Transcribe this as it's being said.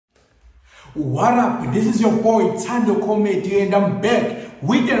What up? This is your boy Tando Comedy and I'm back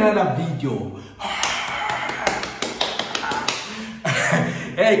with another video.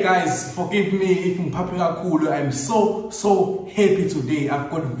 Hey guys, forgive me if I'm popping out cool. I'm so happy today. I've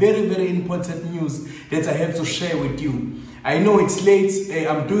got very important news that I have to share with you. I know it's late.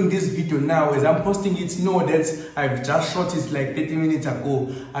 I'm doing this video now. As I'm posting it, know that I've just shot it like 30 minutes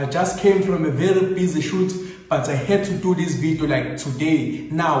ago. I just came from a very busy shoot, but I had to do this video like today,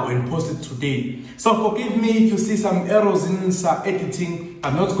 now, and post it today. So forgive me if you see some errors in some editing.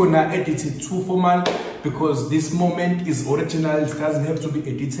 I'm not gonna edit it too formal because this moment is original. It doesn't have to be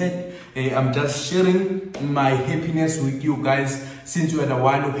edited. I'm just sharing my happiness with you guys since you are the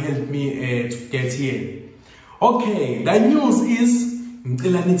one who helped me to get here. Okay, the news is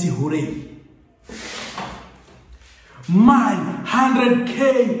hooray. My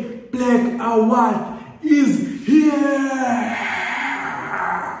 100K Black Award is here.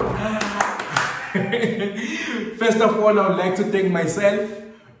 First of all, I would like to thank myself.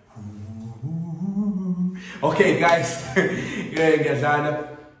 Okay, guys.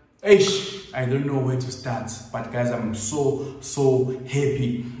 I don't know where to start, but guys, I'm so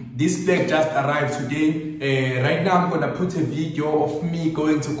happy. This bag just arrived today. Right now, I'm gonna put a video of me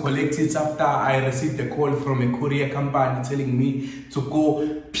going to collect it after I received a call from a courier company telling me to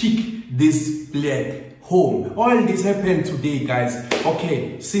go pick this bag home. All this happened today, guys.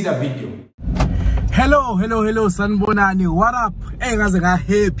 Okay, see the video. Hello, sanibonani. What up? Hey, ngaze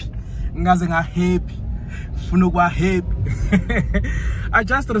happy. I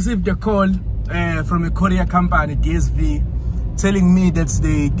just received a call from a courier company, DSV, telling me that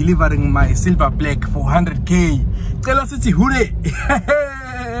they delivering my silver black for 100K. Tell us it's hooray!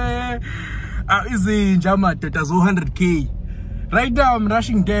 Easy Jama, that's 100K. Right now I'm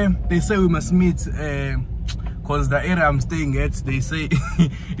rushing there. They say we must meet because the area I'm staying at, they say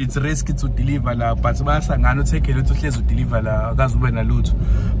it's risky to deliver la, but I'm take a little to deliver la,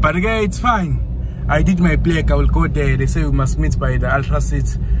 but again, it's fine. I did my black. I will go there. They say we must meet by the ultra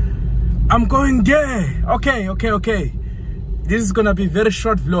seat. I'm going there. Okay. This is gonna be very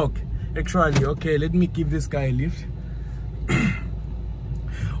short vlog, actually. Okay, let me give this guy a lift.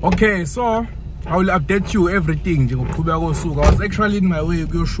 Okay, so I will update you everything. I was actually in my way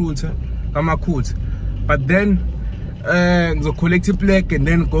to shoot Kamakut, but then the collective black and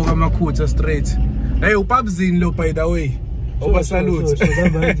then go Kamakut straight. Hey, Upabzin lo, by the way. Over salute.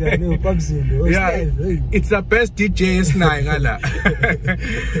 Yeah, it's the best DJ S9.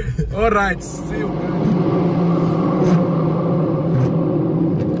 All right, see you.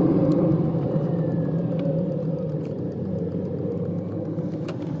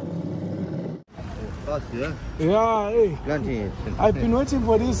 Yeah, hey. I've been waiting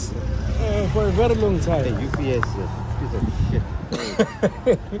for this for a very long time. Hey, UPS, piece of shit.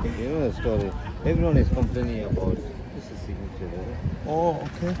 You know the story. Everyone is complaining about signature. Oh,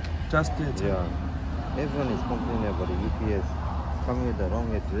 okay. Just it. Yeah. Everyone is complaining about the UPS. Coming with the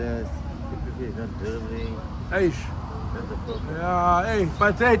wrong address. UPS is not delivering. Hey. That's the problem. Yeah, hey.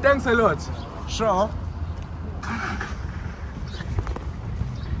 But hey, thanks a lot. Sure.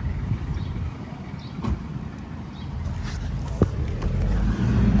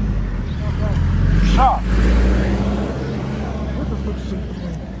 Sure. What the fuck is it?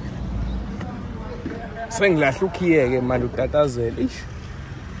 Sengilahlukiye manje utatazela ish.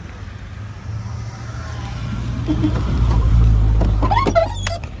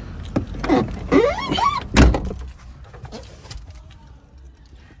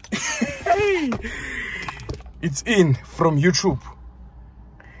 It's in from YouTube.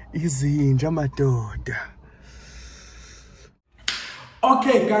 Easy Jamadoda.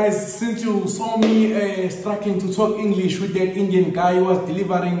 Okay guys, since you saw me struggling to talk English with that Indian guy who was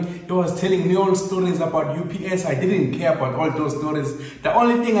delivering, he was telling me all stories about UPS. I didn't care about all those stories. The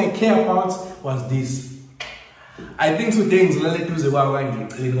only thing I care about was this. I think today is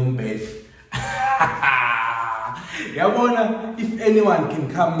if anyone can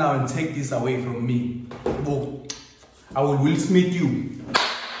come now and take this away from me, I will Smith you.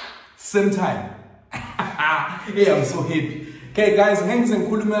 Same time. Hey, I'm so happy. Okay guys, thanks and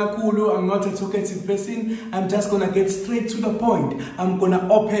kulu. I'm not a talkative person. I'm just gonna get straight to the point. I'm gonna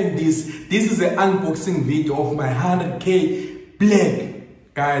open this. This is an unboxing video of my 100K black.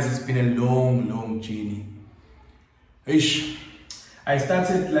 Guys, it's been a long journey. Ish. I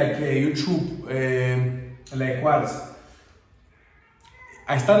started like YouTube, like what?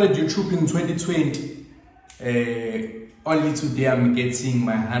 I started YouTube in 2020. Only today I'm getting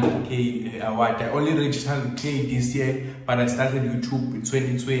my 100K award. I only reached 100K this year, but I started YouTube in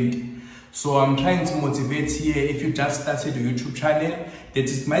 2020. So I'm trying to motivate here. If you just started a YouTube channel, that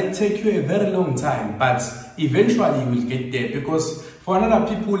it might take you a very long time, but eventually you will get there, because for other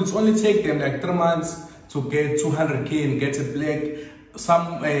people it's only take them like 3 months to get 200k and get a black,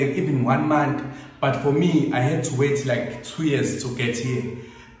 some even 1 month. But for me, I had to wait like 2 years to get here.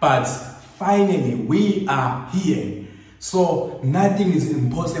 But finally we are here. So nothing is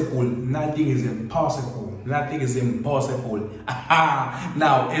impossible, nothing is impossible, nothing is impossible. Aha!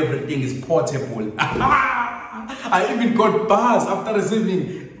 Now everything is portable. Aha! I even got bars after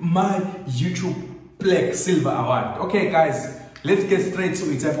receiving my YouTube Black Silver Award. Okay guys, let's get straight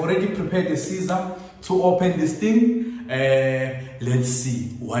to it. I've already prepared a scissor to open this thing. Let's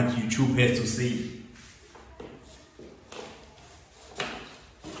see what YouTube has to say.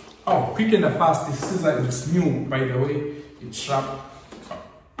 Oh, quick and fast. This scissor is new, by the way. It's sharp.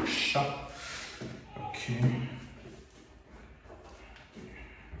 Oh, sharp. Okay.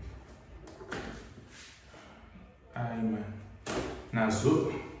 I'm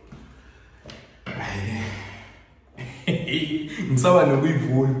Nazo. Msawa no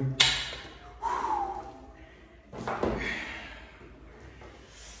wivul.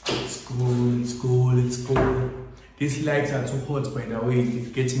 Let's go, let's go, let's go. These lights are too hot, by the way, it's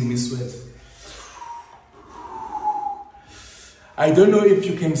getting me sweat. I don't know if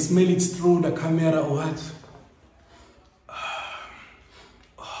you can smell it through the camera or what.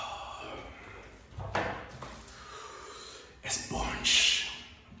 A sponge.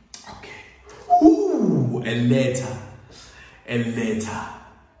 Okay. Ooh, a letter. A letter.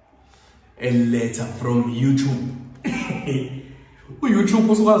 A letter from YouTube. YouTube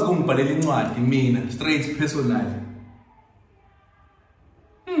usukwazi ukungibhalela incwadi mina straight personally.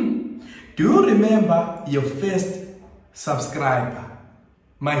 Do you remember your first subscriber?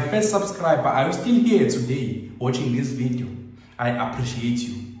 My first subscriber, are you still here today watching this video? I appreciate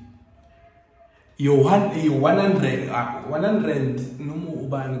you. Your 100 noma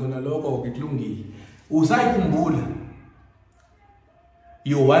ubani kona lokho ngikulungile. Usayikhumbula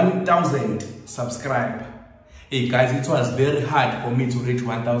your 1000 subscriber. Hey guys, it was very hard for me to reach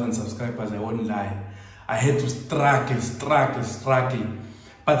 1000 subscribers, I won't lie. I had to struggle.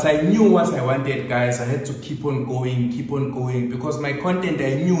 But I knew what I wanted, guys. I had to keep on going, because my content,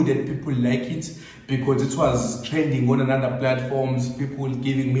 I knew that people like it, because it was trending on other platforms, people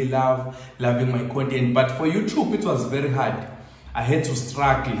giving me love, loving my content. But for YouTube, it was very hard. I had to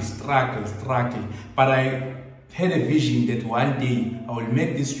struggle. But I had a vision that one day I will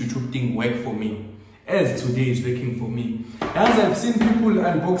make this YouTube thing work for me, as today is working for me. As I've seen people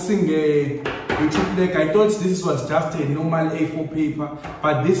unboxing YouTube Black, I thought this was just a normal A4 paper,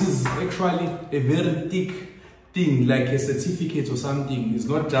 but this is actually a very thick thing, like a certificate or something. It's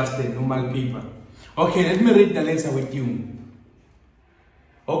not just a normal paper. Okay, let me read the letter with you.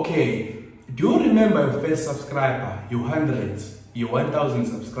 Okay, do you remember your first subscriber, your 100, your 1000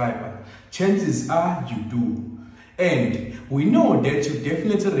 subscriber? Chances are you do. And we know that you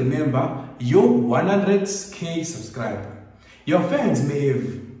definitely remember your 100k subscriber. Your fans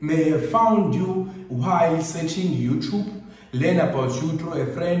may have found you while searching YouTube, learn about you through a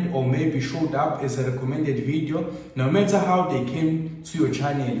friend, or maybe showed up as a recommended video. No matter how they came to your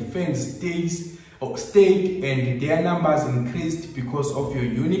channel, fans stayed and their numbers increased because of your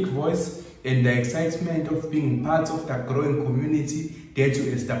unique voice and the excitement of being part of the growing community that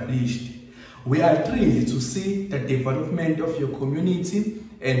you established. We are thrilled to see the development of your community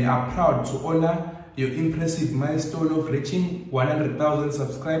and are proud to honor your impressive milestone of reaching 100,000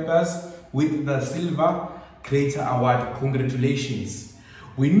 subscribers with the Silver Creator Award. Congratulations.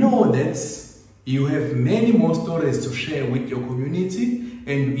 We know that you have many more stories to share with your community,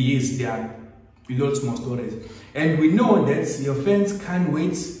 and yes, there are lots more stories. And we know that your fans can't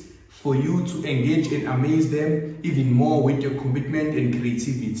wait for you to engage and amaze them even more with your commitment and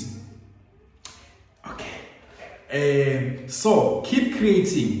creativity. Okay. So keep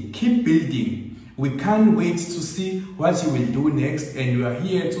creating, keep building. We can't wait to see what you will do next, and we are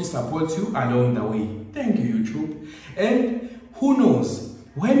here to support you along the way. Thank you, YouTube. And who knows,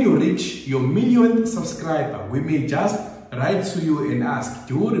 when you reach your millionth subscriber, we may just write to you and ask,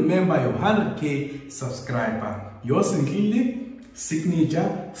 do you remember your 100k subscriber? Yours sincerely,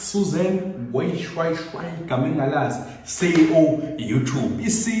 signature Susan Kamengalazi, CEO YouTube.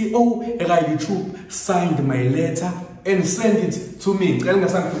 Is CEO YouTube signed my letter and send it to me.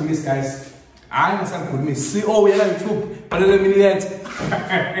 Guys. I understand me. CEO YouTube, but let me that.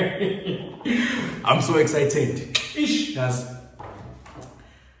 I'm so excited. Ish, guys.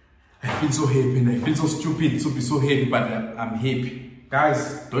 I feel so happy and I feel so stupid to be so happy, but I'm happy.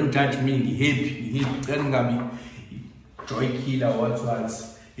 Guys, don't judge me. Happy. Joy killer, what.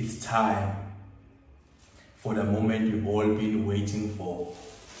 It's time for the moment you've all been waiting for.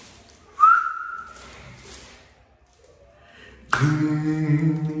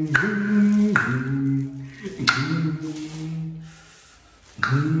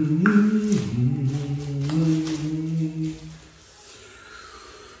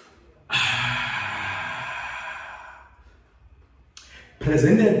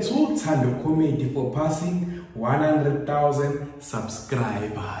 Presented to Tando Comedy for passing 100,000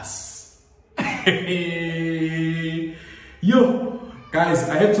 subscribers. Yo, guys,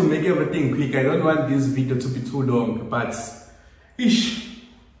 I have to make everything quick. I don't want this video to be too long, but ish.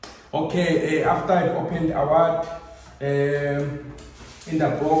 Okay, after I've opened award, in the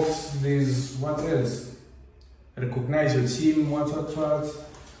box there's what else? Recognize your team, what,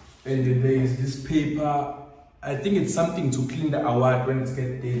 and then there is this paper. I think it's something to clean the award when it's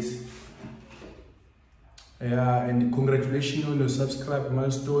get this. Yeah, and congratulations on your subscribe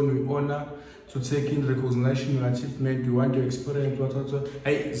milestone. We honor to take in recognition your achievement. You want your experience, what.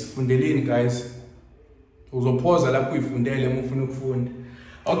 Hey, it's fundeleni, guys.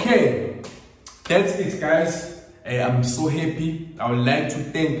 Okay, that's it, guys. I'm so happy. I would like to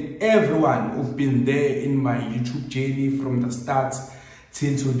thank everyone who've been there in my YouTube journey from the start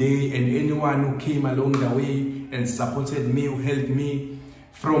till today, and anyone who came along the way and supported me, who helped me,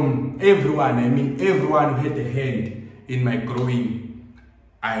 from everyone. I mean everyone who had a hand in my growing.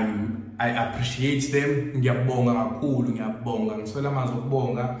 I appreciate them.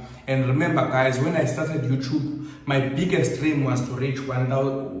 And remember, guys, when I started YouTube, my biggest dream was to reach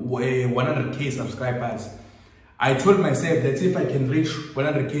 100k subscribers. I told myself that if I can reach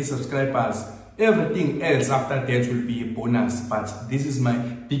 100k subscribers, everything else after that will be a bonus. But this is my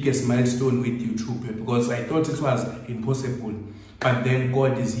biggest milestone with YouTube, because I thought it was impossible. But then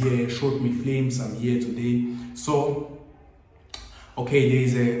God is here, showed me flames. I'm here today. So, okay,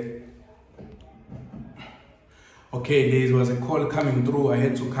 there was a call coming through. I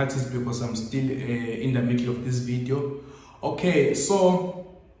had to cut it because I'm still in the middle of this video. Okay, so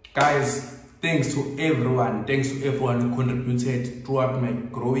guys, thanks to everyone who contributed throughout my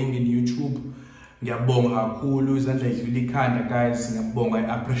growing in YouTube. Ngiyabonga kakhulu izandla idlula ikhanda, guys. Ngiyabonga, I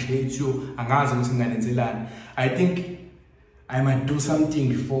appreciate you. Angazi ukuthi nginganenzelani. I think I might do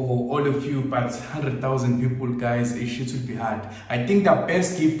something for all of you, but 100,000 people, guys, it should be hard. I think the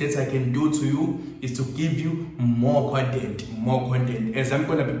best gift that I can do to you is to give you more content, as I'm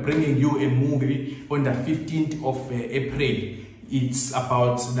going to be bringing you a movie on the 15th of April. It's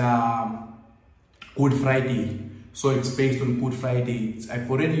about the Good Friday. So it's based on Good Friday. I've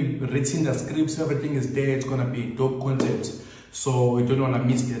already written the scripts, everything is there. It's going to be dope content. So you don't want to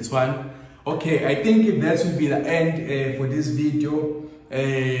miss that one. Okay, I think that will be the end for this video.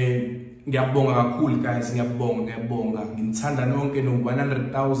 Ngiyabonga kakhulu, guys. Ngiyabonga. Ngithanda nonke no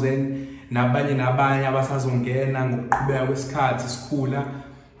 100,000 nabanye abasazongena ngokuqhubeka kwesikhathi sikhula.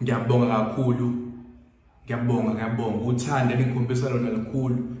 Ngiyabonga kakhulu. Ngiyabonga. Uthando enikhombisa lona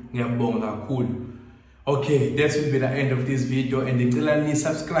likhulu. Ngiyabonga kakhulu. Okay, that will be the end of this video, and ngicela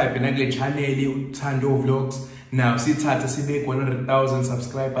subscribe na kule channel Uthando Vlogs. Now sithatha sibe 100,000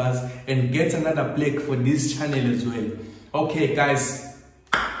 subscribers and get another plaque for this channel as well. Okay, guys,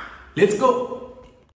 let's go.